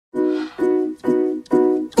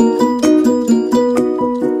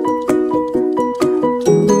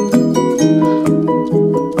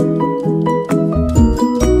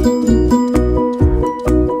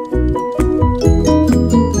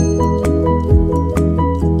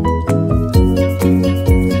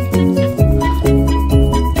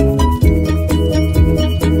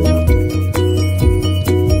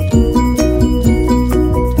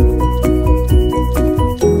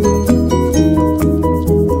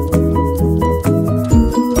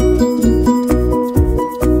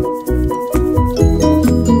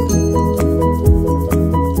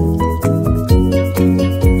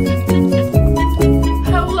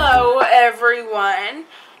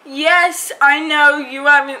know you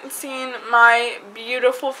haven't seen my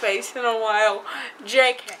beautiful face in a while.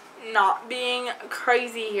 JK, not being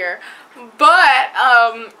crazy here. But,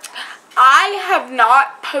 I have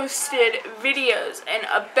not posted videos in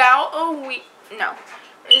about a week. No,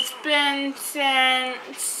 it's been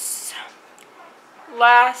since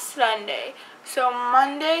last Sunday. So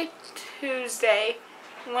Monday, Tuesday,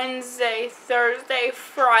 Wednesday, Thursday,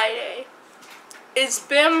 Friday. It's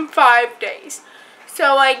been 5 days.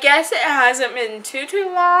 So I guess it hasn't been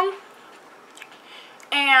too long.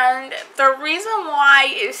 And the reason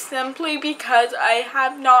why is simply because I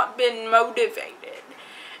have not been motivated.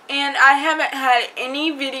 And I haven't had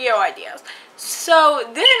any video ideas. So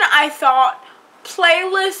then I thought,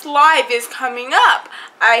 Playlist Live is coming up.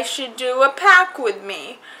 I should do a pack with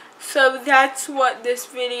me. So that's what this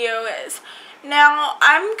video is. Now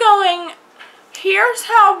here's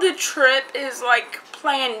how the trip is like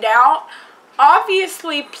planned out.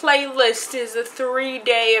 Obviously Playlist is a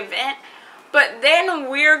 3-day event. But then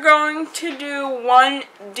we're going to do one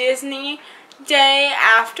Disney day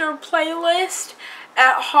after Playlist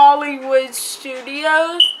at Hollywood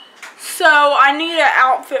Studios. So I need an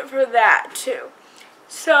outfit for that too.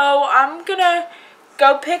 So I'm gonna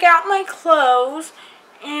go pick out my clothes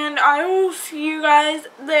and I will see you guys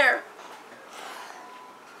there.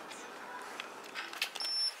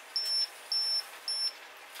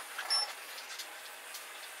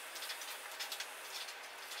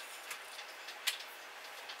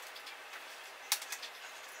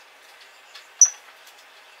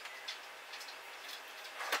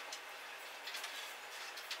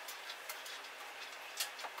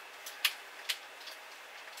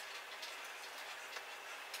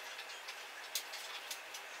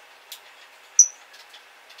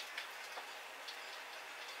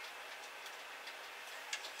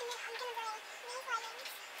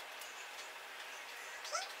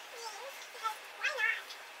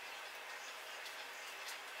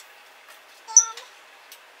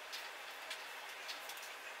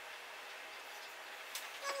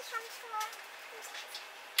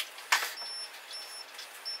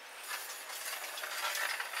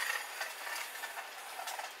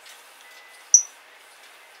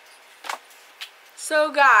 So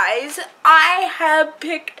guys, I have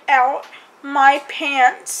picked out my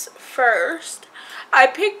pants first. I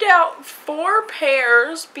picked out 4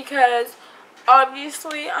 pairs because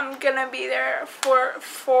obviously I'm gonna be there for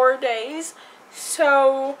 4 days.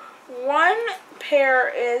 So one pair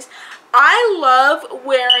is, I love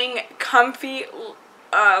wearing comfy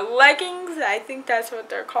leggings. I think that's what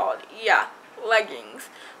they're called. Yeah, leggings.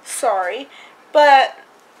 Sorry. But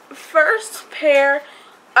first pair,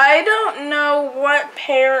 I don't know what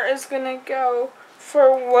pair is gonna go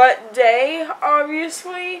for what day,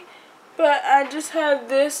 obviously, but I just have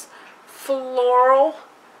this floral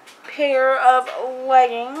pair of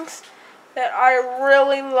leggings that I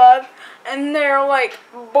really love, and they're like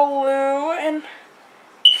blue and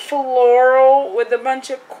floral with a bunch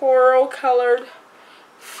of coral colored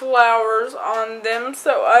flowers on them,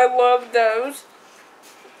 so I love those.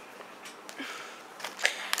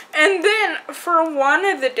 And then for one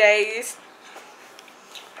of the days,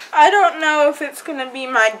 I don't know if it's going to be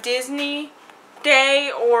my Disney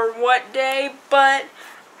day or what day, but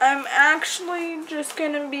I'm actually just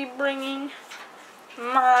going to be bringing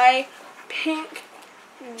my pink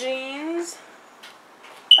jeans.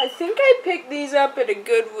 I think I picked these up at a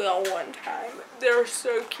Goodwill one time. They're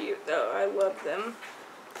so cute though. I love them.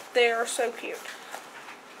 They are so cute.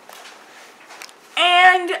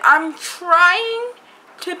 And I'm trying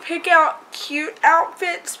to pick out cute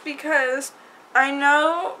outfits because I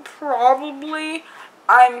know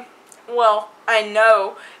I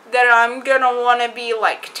know that I'm gonna want to be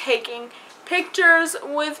like taking pictures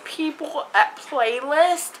with people at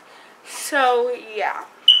Playlist. So yeah.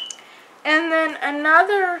 And then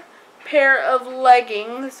another pair of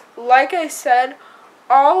leggings. Like I said,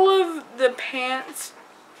 all of the pants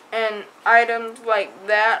and items like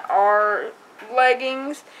that are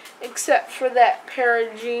leggings, except for that pair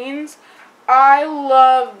of jeans. I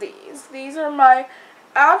love these. These are my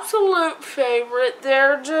absolute favorite.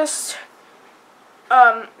 They're just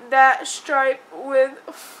that stripe with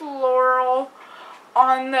floral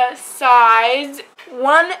on the sides.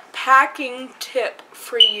 One packing tip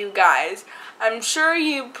for you guys. I'm sure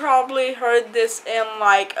you probably heard this in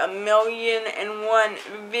like 1,000,001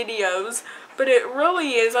 videos, but it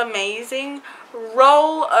really is amazing.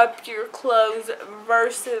 Roll up your clothes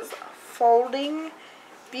versus folding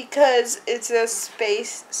because it's a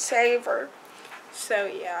space saver. So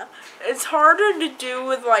yeah, it's harder to do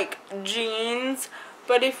with like jeans,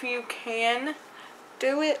 but if you can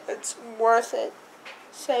do it, it's worth it.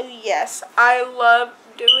 So yes, I love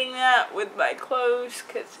doing that with my clothes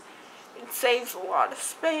because it saves a lot of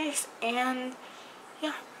space, and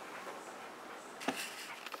yeah.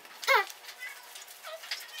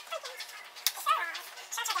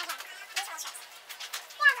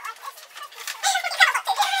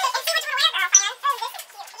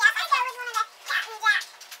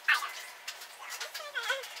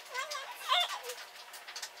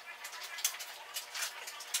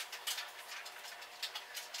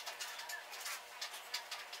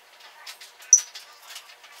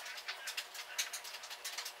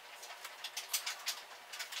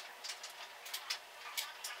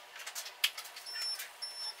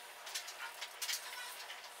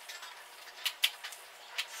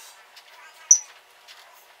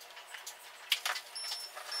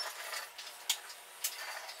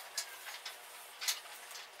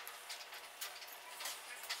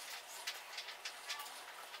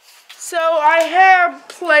 So I have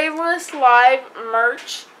Playlist Live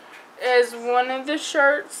merch as one of the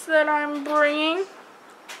shirts that I'm bringing.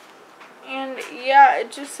 And yeah,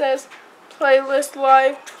 it just says Playlist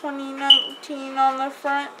Live 2019 on the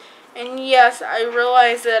front. And yes, I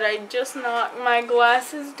realize that I just knocked my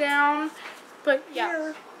glasses down. But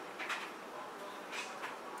yeah.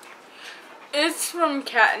 It's from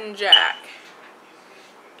Cat and Jack.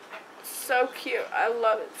 So cute. I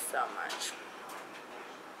love it so much.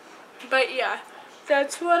 But yeah,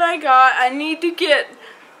 that's what I got. I need to get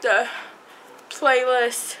the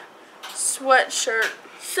Playlist sweatshirt.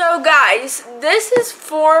 So guys, this is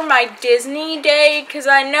for my Disney day because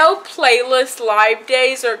I know Playlist Live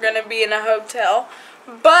days are going to be in a hotel.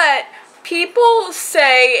 But people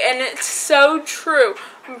say, and it's so true,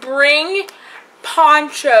 bring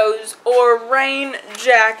ponchos or rain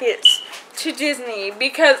jackets to Disney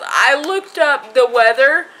because I looked up the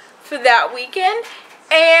weather for that weekend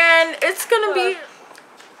and it's going to be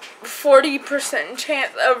 40%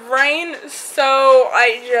 chance of rain, so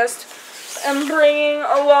I just am bringing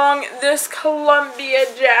along this Columbia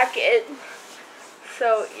jacket.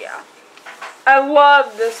 So yeah, I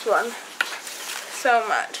love this one so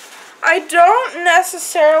much. I don't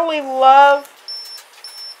necessarily love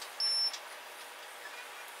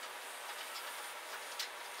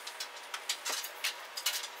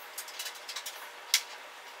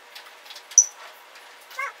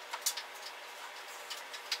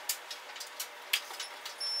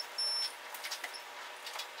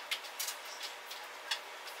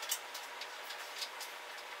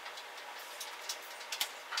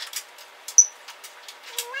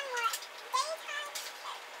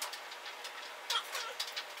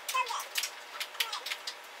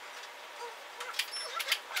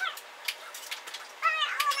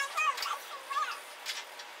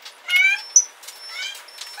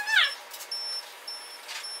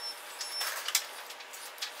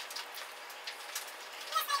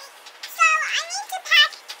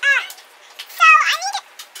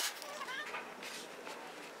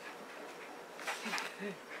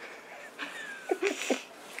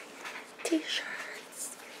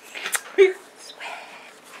t-shirts. Sweat.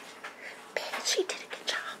 Baby, she did a good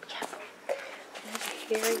job.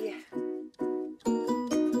 Yeah. Here, yeah.